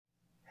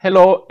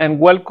Hello and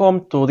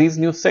welcome to this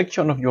new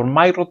section of your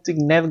MikroTik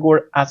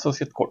Network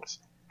Associate course.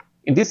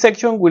 In this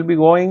section, we'll be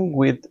going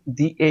with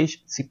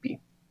DHCP,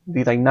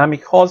 the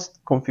Dynamic Host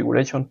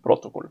Configuration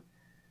Protocol.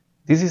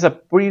 This is a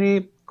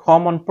pretty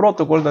common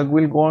protocol that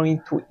we're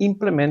going to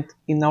implement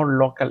in our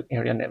local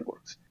area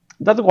networks.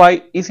 That's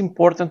why it's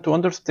important to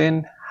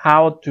understand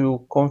how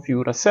to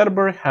configure a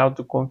server, how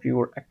to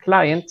configure a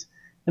client,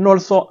 and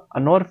also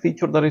another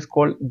feature that is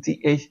called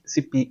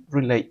DHCP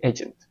Relay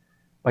Agent.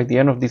 By the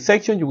end of this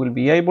section, you will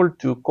be able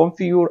to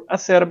configure a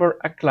server,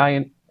 a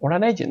client, or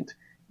an agent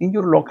in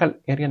your local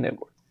area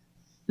network.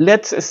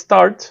 Let's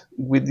start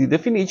with the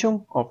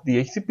definition of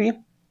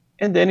DHCP,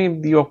 and then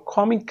in the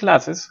upcoming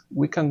classes,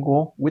 we can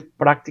go with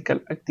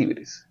practical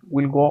activities.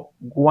 We'll go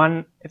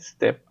one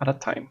step at a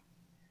time.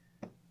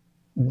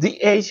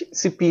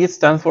 DHCP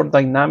stands for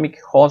Dynamic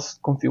Host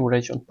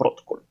Configuration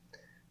Protocol.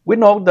 We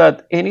know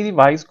that any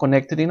device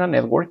connected in a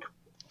network,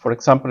 for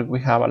example, if we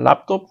have a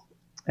laptop,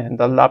 and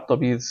the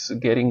laptop is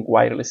getting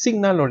wireless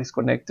signal or is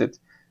connected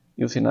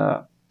using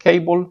a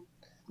cable,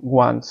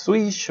 one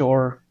switch,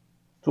 or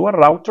to a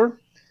router.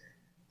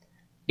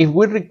 If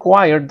we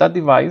require that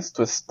device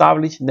to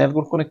establish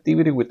network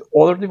connectivity with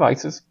other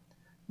devices,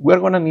 we're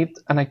going to need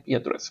an IP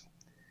address.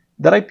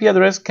 That IP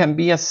address can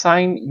be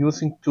assigned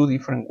using two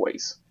different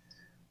ways.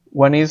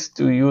 One is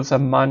to use a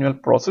manual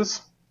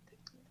process,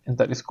 and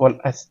that is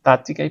called a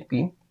static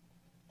IP.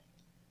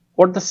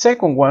 Or the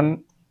second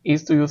one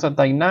is to use a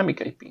dynamic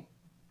IP.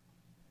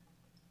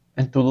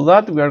 And to do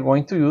that, we are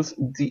going to use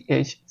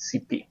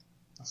DHCP,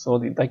 so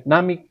the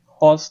Dynamic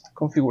Host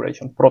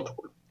Configuration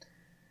Protocol.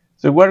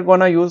 So we're going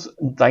to use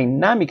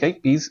dynamic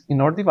IPs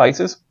in our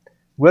devices.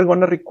 We're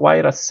going to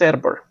require a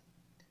server.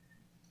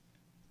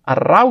 A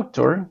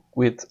router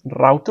with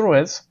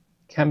RouterOS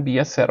can be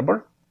a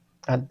server,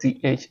 a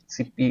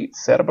DHCP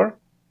server,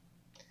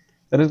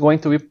 that is going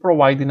to be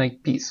providing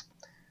IPs.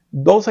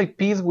 Those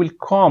IPs will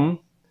come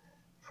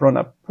from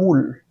a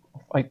pool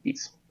of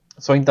IPs.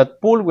 So in that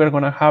pool, we're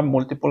going to have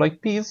multiple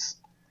IPs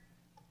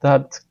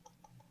that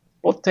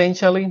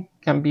potentially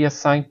can be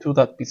assigned to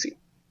that PC.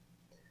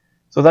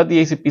 So that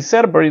DHCP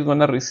server is going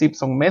to receive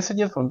some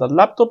messages from that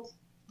laptop.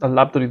 The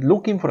laptop is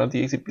looking for a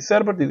DHCP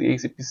server. The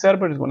DHCP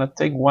server is going to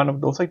take one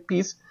of those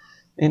IPs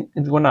and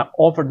it's going to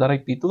offer that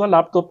IP to the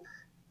laptop.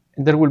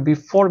 And there will be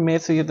 4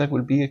 messages that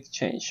will be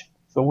exchanged.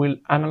 So we'll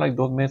analyze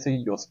those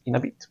messages just in a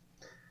bit.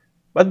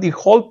 But the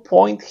whole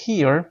point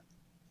here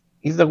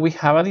is that we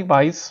have a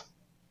device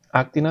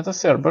acting as a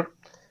server,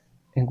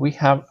 and we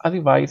have a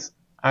device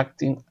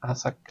acting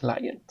as a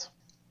client.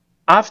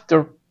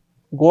 After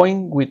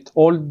going with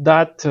all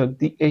that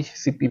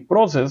DHCP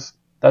process,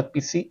 that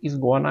PC is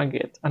gonna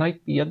get an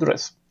IP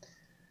address.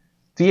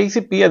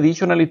 DHCP,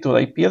 additionally to the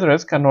IP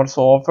address, can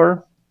also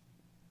offer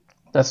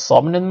the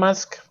subnet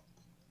mask,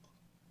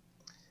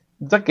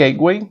 the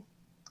gateway,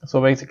 so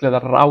basically the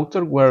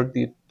router where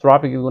the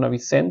traffic is gonna be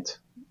sent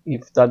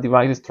if that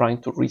device is trying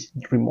to reach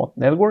remote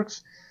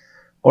networks.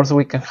 Also,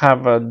 we can have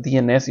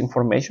DNS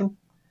information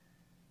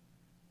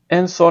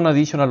and some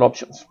additional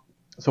options.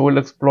 So we'll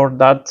explore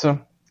that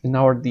in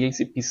our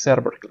DHCP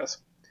server class.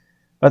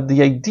 But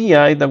the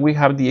idea is that we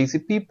have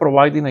DHCP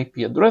providing IP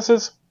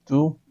addresses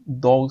to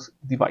those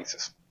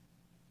devices.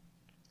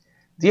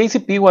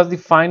 DHCP was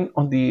defined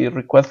on the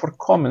request for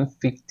comment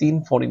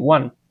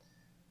 1541,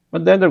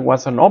 but then there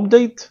was an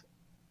update,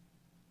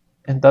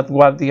 and that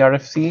was the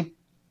RFC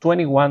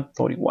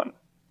 2131.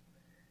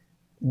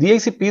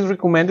 DHCP is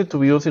recommended to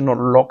be used in our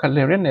local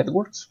area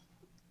networks,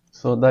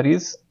 so that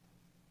is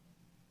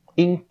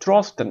in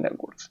trusted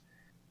networks.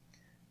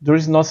 There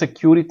is no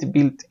security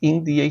built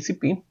in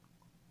DHCP.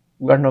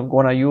 We are not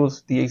going to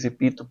use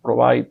DHCP to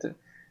provide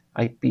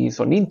IPs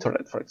on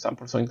internet, for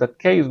example. So in that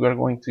case, we are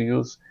going to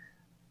use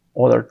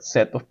other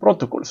set of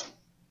protocols.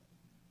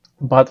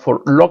 But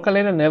for local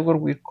area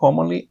network, we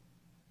commonly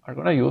are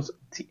going to use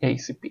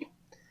DHCP.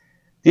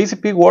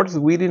 DHCP works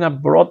within a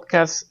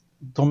broadcast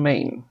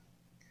domain.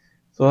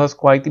 So that's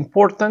quite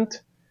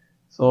important.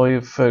 So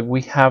if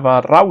we have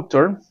a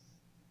router,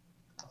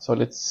 so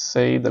let's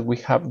say that we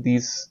have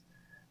this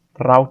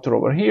router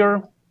over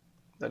here,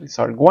 that is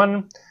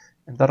R1,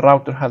 and the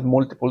router has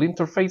multiple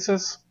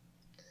interfaces,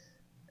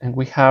 and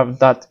we have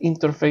that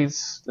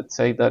interface, let's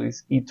say that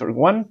is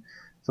Ether1,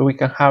 so we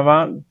can have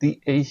a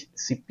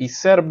DHCP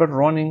server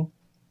running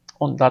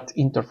on that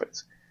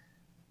interface.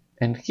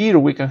 And here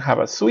we can have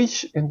a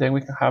switch, and then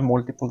we can have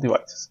multiple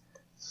devices.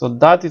 So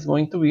that is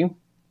going to be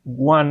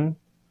one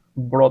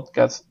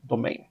broadcast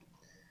domain.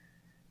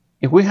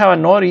 If we have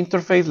another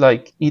interface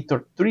like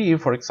Ether3,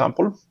 for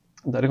example,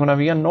 that is going to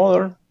be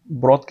another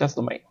broadcast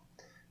domain.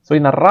 So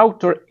in a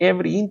router,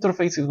 every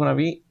interface is going to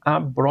be a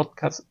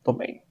broadcast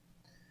domain.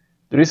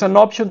 There is an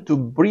option to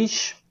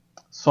bridge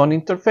some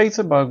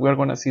interfaces, but we're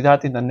going to see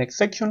that in the next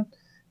section.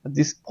 At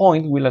this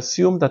point, we'll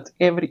assume that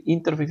every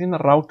interface in a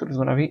router is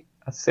going to be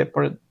a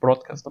separate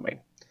broadcast domain.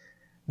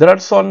 There are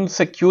some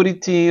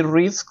security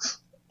risks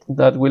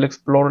that we'll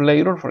explore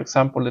later. For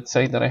example, let's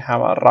say that I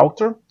have a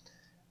router,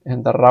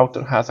 and the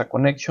router has a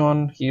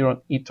connection here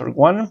on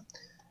Ether1,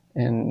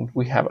 and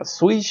we have a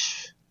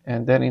switch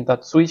And then in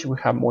that switch, we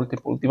have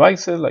multiple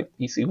devices like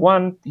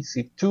PC1,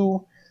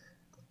 PC2,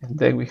 and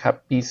then we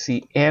have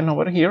PCN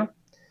over here.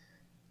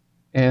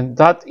 And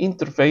that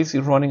interface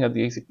is running at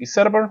the DHCP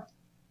server.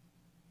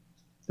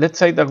 Let's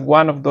say that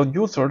one of those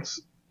users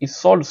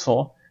is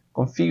also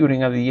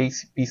configuring a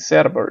DHCP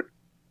server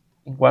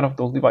in one of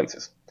those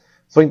devices.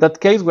 So in that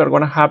case, we're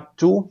going to have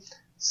two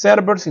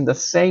servers in the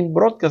same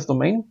broadcast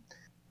domain.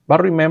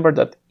 But remember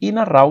that in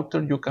a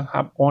router, you can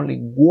have only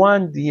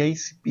one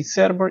DHCP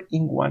server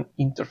in one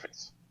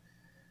interface.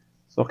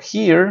 So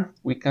here,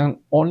 we can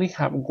only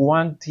have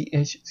one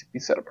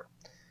DHCP server.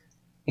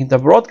 In the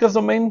broadcast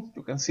domain,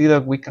 you can see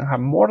that we can have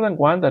more than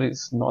one. That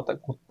is not a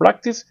good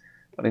practice.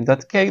 But in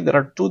that case, there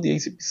are two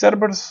DHCP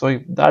servers. So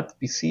if that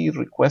PC is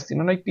requesting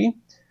an IP,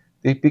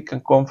 the IP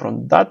can come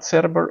from that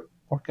server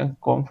or can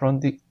come from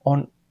the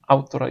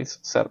unauthorized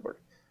server.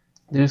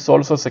 There is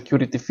also a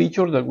security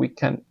feature that we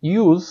can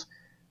use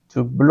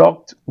to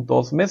block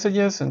those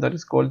messages, and that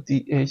is called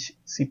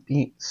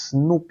DHCP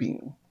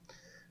snooping.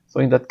 So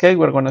in that case,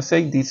 we're going to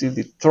say this is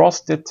the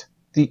trusted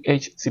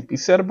DHCP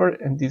server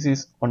and this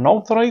is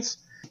unauthorized.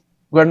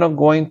 We're not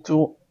going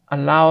to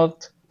allow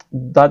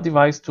that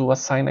device to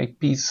assign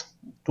IPs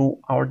to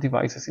our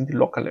devices in the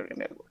local area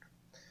network.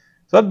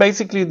 So that's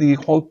basically the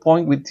whole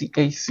point with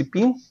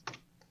DHCP.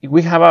 If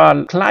we have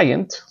a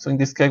client, so in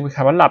this case we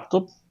have a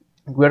laptop,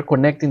 we are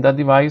connecting that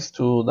device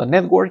to the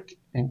network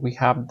and we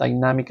have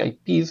dynamic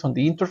IPs on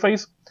the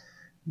interface,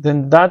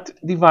 then that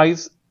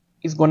device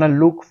is going to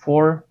look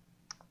for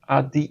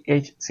a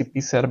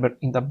DHCP server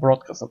in the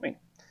broadcast domain.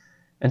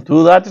 And to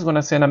do that, it's going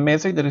to send a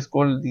message that is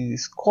called the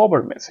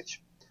discover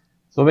message.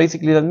 So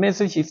basically that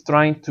message is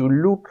trying to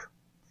look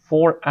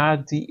for a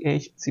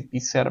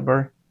DHCP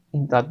server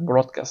in that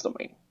broadcast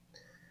domain.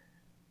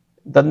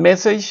 That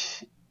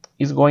message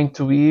is going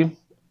to be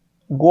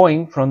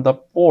going from the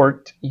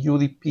port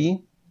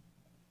UDP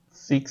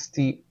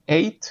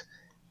 68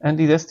 and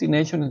the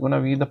destination is going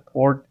to be the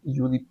port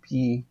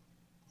UDP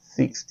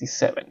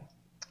 67.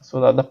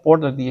 So that the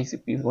port that the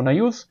DHCP is going to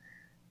use,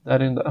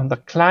 that on the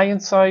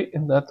client side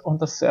and that on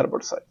the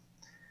server side.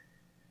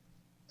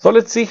 So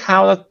let's see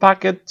how that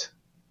packet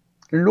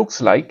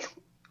looks like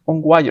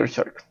on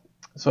Wireshark.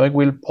 So I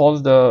will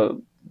post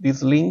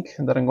this link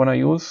that I'm going to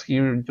use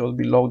here just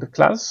below the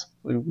class.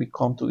 So we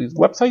come to this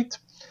website.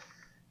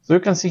 So you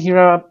can see here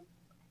a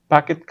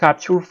packet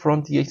capture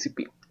from the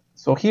DHCP.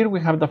 So here we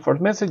have the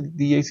first message,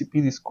 the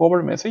DHCP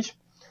discover message.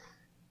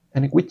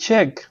 And if we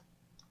check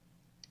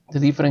the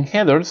different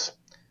headers,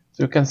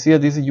 so you can see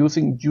that this is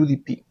using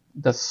UDP.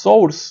 The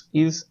source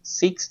is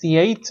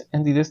 68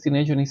 and the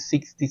destination is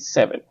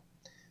 67.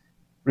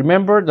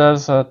 Remember,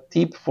 there's a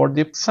tip for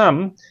the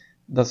exam.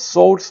 The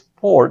source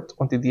port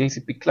on the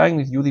DHCP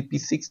client is UDP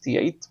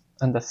 68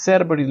 and the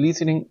server is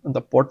listening on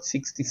the port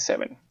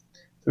 67.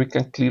 So we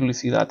can clearly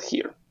see that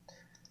here.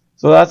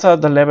 So that's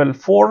at the level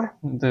 4,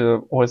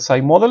 the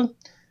OSI model.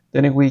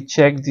 Then if we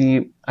check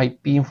the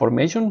IP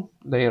information,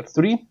 layer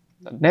 3,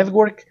 the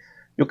network,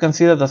 you can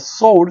see that the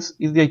source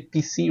is the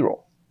IP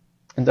 0.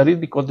 And that is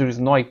because there is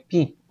no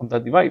IP on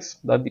that device.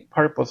 That's the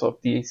purpose of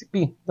the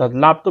DHCP. That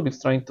laptop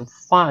is trying to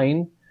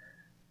find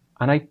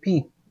an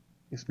IP.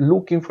 It's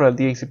looking for a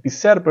DHCP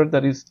server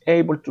that is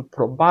able to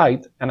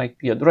provide an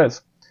IP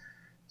address.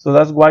 So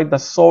that's why the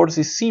source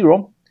is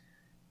 0.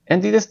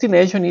 And the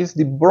destination is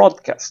the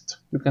broadcast.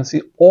 You can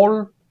see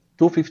all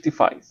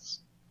 255s.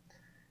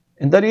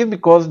 And that is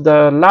because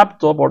the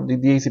laptop or the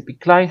DHCP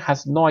client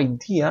has no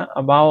idea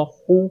about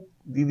who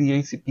the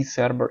DHCP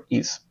server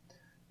is.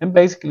 And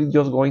basically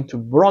just going to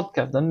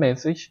broadcast that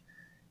message.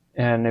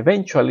 And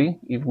eventually,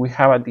 if we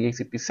have a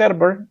DHCP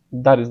server,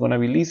 that is going to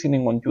be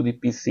listening on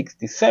UDP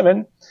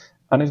 67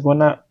 and it's going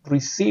to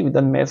receive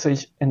that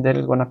message and then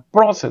it's going to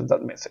process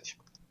that message.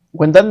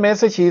 When that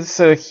message is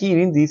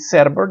hitting this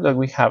server that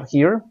we have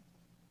here,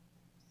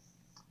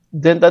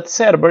 then that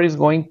server is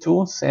going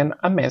to send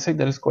a message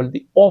that is called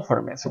the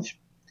offer message.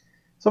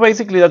 So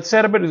basically that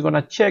server is going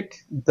to check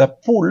the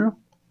pool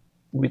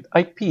with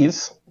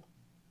IPs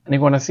and it's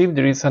going to see if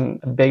there is an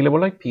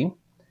available IP,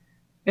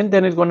 and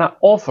then it's going to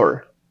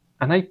offer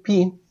an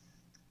IP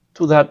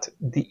to that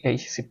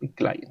DHCP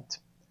client.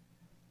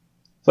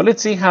 So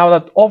let's see how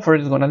that offer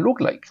is going to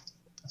look like.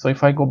 So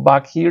if I go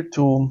back here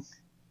to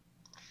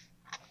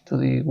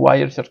the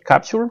Wireshark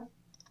capture,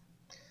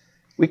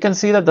 we can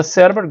see that the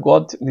server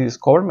got the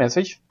discover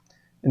message,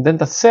 and then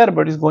the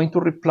server is going to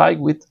reply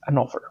with an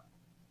offer.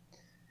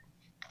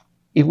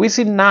 If we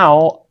see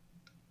now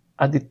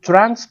at the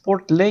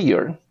transport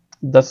layer,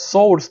 the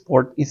source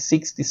port is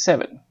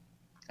 67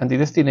 and the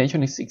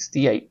destination is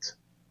 68.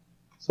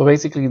 So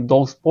basically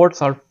those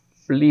ports are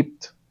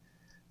flipped.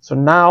 So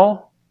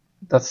now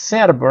the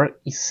server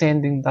is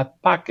sending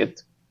that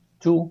packet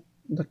to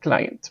the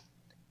client.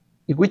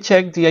 If we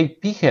check the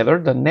IP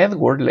header, the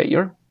network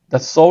layer, the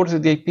source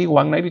is the IP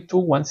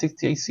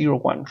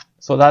 192.168.0.1.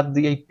 So that's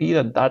the IP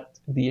that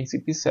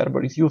DHCP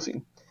server is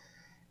using.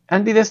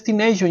 And the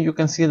destination, you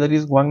can see that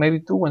is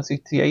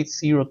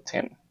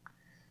 192.168.0.10.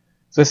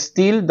 So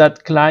still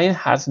that client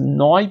has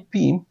no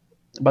IP,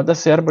 but the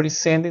server is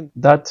sending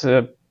that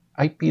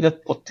IP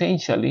that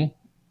potentially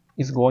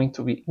is going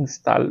to be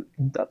installed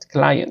in that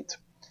client.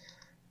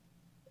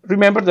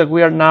 Remember that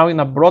we are now in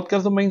a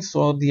broadcast domain,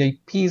 so the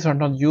IPs are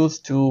not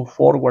used to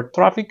forward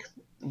traffic.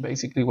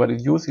 Basically, what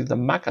is used is the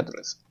MAC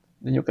address.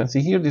 Then you can see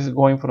here, this is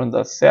going from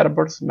the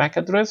server's MAC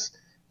address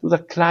to the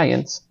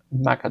client's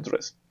MAC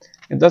address.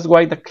 And that's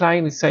why the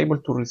client is able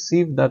to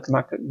receive that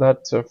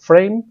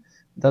frame,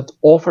 that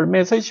offer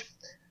message,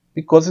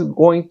 because it's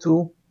going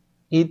to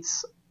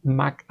its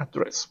MAC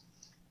address.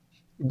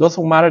 It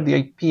doesn't matter the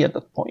IP at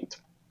that point.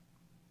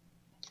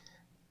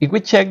 If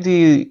we check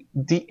the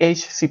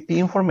DHCP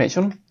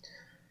information,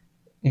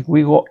 if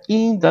we go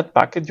in that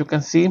packet, you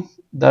can see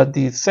that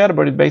the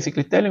server is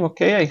basically telling,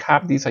 okay, I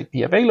have this IP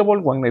available,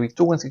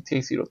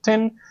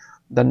 192.168.0.10.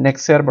 The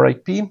next server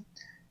IP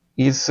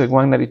is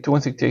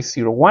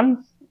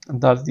 192.168.0.1. And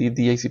that's the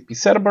DHCP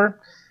server.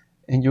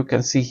 And you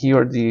can see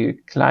here the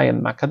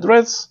client MAC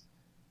address.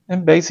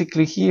 And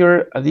basically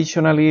here,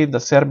 additionally, the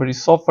server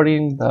is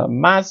offering the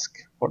mask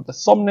for the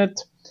subnet.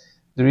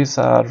 There is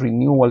a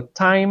renewal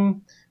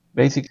time.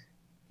 Basically,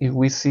 if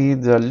we see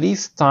the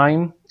lease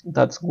time,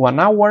 that's 1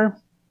 hour.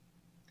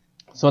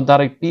 So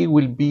that IP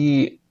will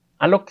be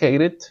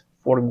allocated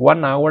for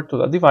 1 hour to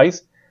the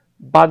device,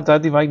 but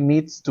that device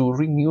needs to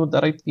renew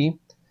that IP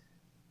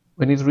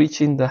when it's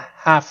reaching the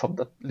half of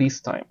the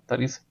lease time, that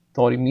is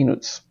 30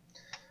 minutes.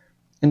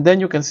 And then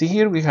you can see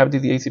here we have the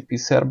DHCP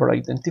server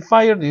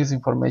identifier. This is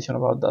information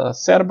about the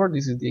server.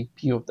 This is the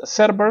IP of the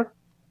server.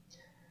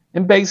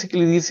 And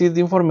basically this is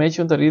the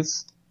information that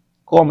is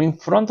coming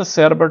from the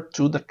server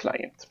to the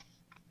client.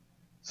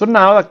 So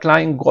now the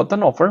client got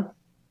an offer.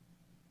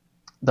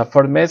 The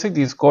first message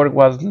Discover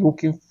was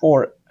looking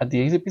for a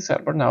DHCP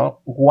server. Now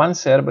one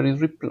server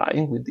is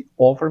replying with the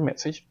offer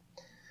message.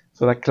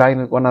 So the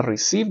client is going to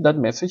receive that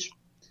message.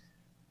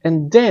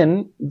 And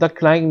then the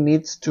client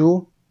needs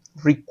to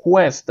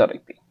request that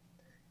IP.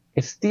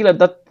 Still at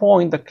that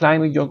point, the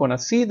client is just going to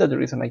see that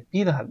there is an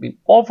IP that has been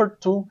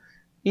offered to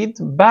it,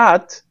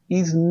 but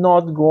is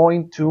not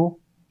going to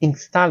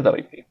install that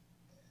IP.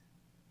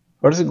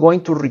 First, it's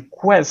going to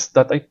request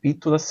that IP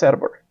to the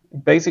server.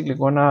 Basically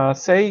going to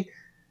say,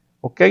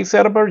 okay,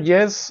 server,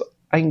 yes,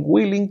 I'm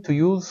willing to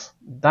use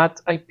that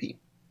IP.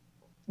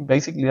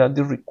 Basically, that's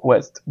the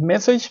request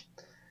message.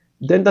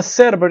 Then the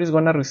server is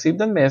going to receive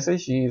the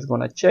message. It's going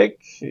to check.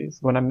 It's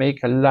going to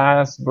make a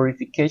last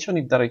verification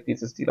if that IP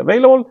is still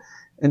available.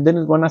 And then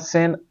it's going to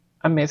send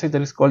a message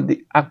that is called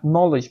the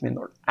acknowledgement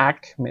or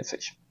ACK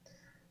message.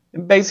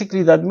 And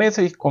basically, that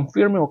message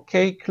confirming,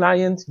 okay,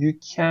 client, you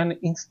can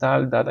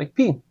install that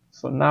IP.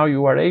 So now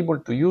you are able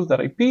to use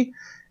that IP.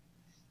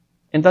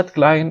 And that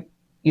client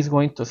is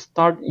going to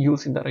start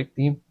using that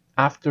IP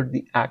after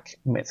the ACK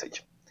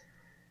message.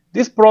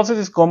 This process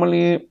is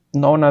commonly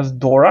known as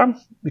DORA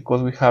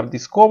because we have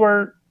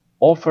discover,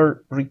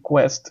 offer,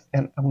 request,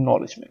 and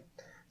acknowledgement.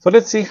 So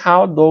let's see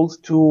how those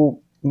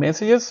two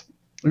messages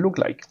look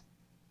like.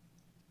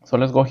 So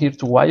let's go here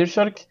to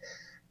Wireshark.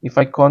 If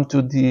I come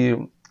to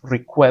the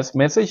request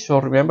message, so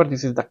remember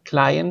this is the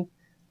client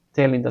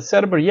telling the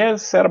server,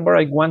 yes, server,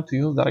 I want to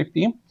use that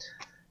IP.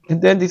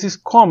 And then this is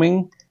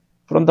coming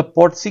from the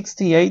port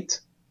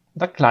 68,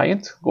 the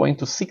client, going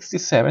to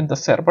 67, the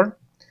server.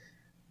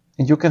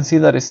 And you can see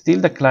that still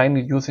the client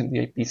is using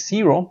the IP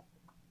 0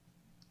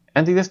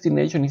 and the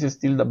destination is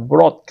still the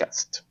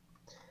broadcast.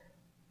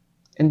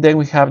 And then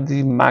we have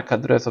the MAC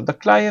address of the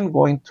client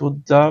going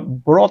to the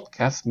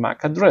broadcast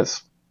MAC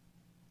address.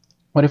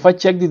 But if I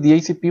check the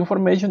DHCP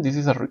information, this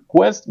is a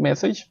request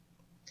message.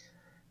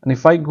 And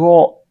if I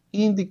go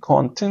in the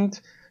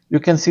content, you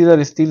can see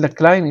that still the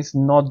client is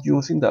not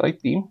using that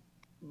IP,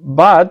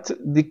 but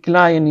the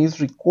client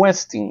is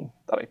requesting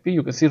that IP.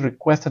 You can see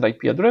requested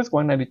IP address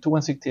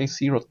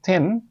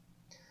 192.168.0.10.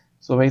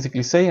 So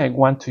basically saying I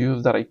want to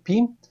use that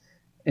IP,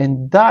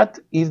 and that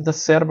is the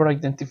server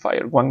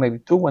identifier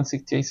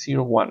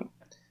 192.168.0.1.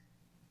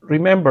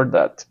 Remember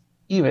that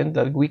even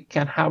that we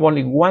can have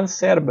only one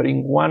server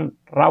in one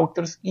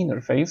router's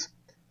interface,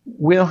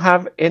 we don't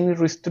have any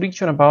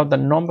restriction about the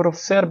number of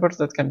servers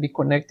that can be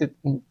connected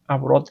in a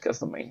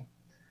broadcast domain.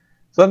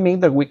 So that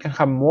means that we can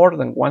have more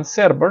than one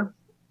server.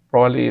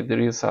 Probably there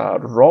is a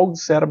rogue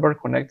server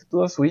connected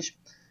to the switch,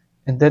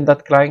 and then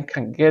that client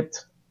can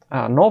get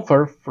an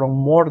offer from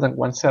more than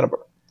one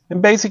server.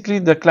 And basically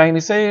the client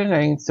is saying,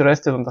 I'm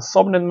interested on the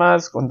subnet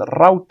mask, on the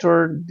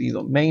router, the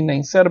domain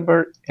name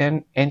server,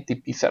 and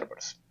NTP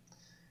servers.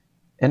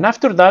 And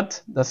after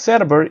that, the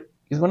server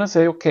is going to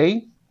say,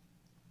 okay,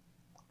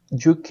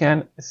 you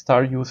can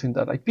start using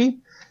that IP.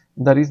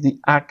 That is the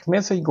ACK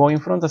message going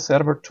from the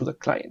server to the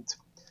client.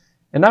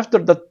 And after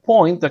that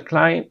point, the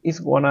client is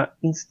going to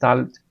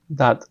install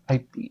that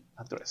IP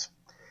address.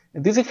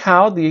 And this is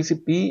how the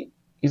DHCP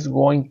is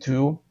going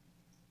to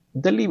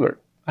deliver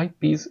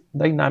IPs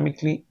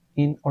dynamically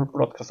in our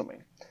broadcast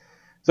domain.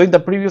 So in the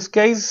previous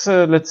case,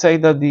 let's say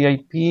that the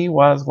IP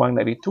was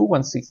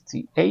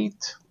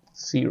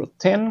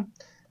 192.168.0.10.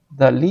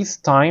 The lease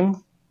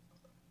time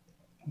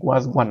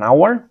was 1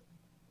 hour.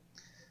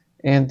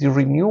 And the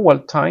renewal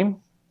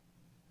time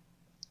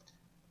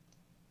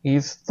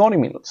is 30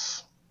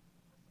 minutes.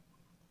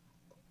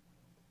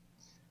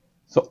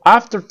 So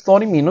after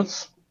 30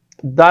 minutes,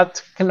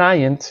 that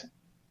client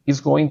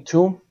is going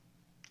to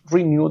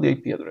renew the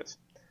IP address.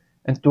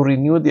 And to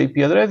renew the IP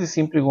address is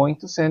simply going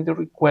to send the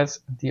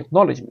request and the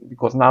acknowledgement,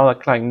 because now the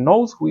client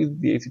knows who is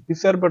the DHCP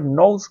server,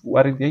 knows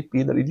what is the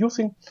IP that it's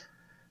using.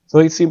 So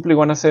it's simply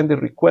going to send the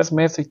request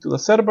message to the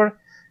server,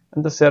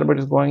 and the server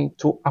is going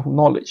to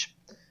acknowledge.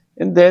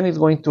 And then it's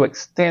going to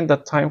extend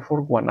that time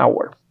for 1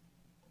 hour.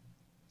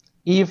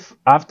 If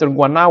after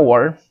 1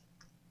 hour,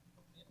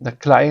 the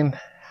client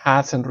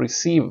hasn't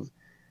received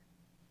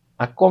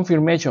a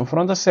confirmation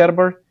from the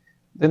server,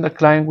 then the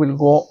client will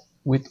go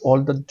with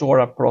all the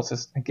DORA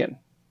process again,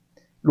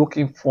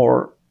 looking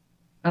for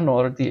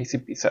another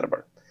DHCP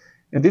server.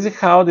 And this is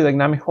how the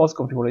dynamic host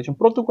configuration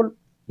protocol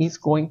is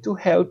going to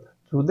help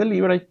to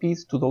deliver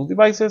IPs to those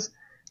devices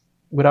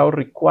without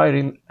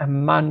requiring a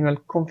manual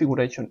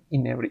configuration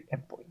in every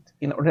endpoint.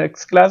 In our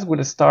next class,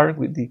 we'll start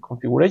with the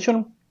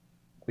configuration,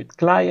 with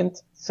client,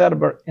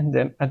 server, and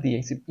then a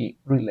DHCP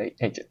relay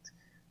agent.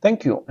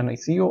 Thank you, and I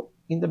see you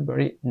in the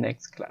very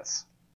next class.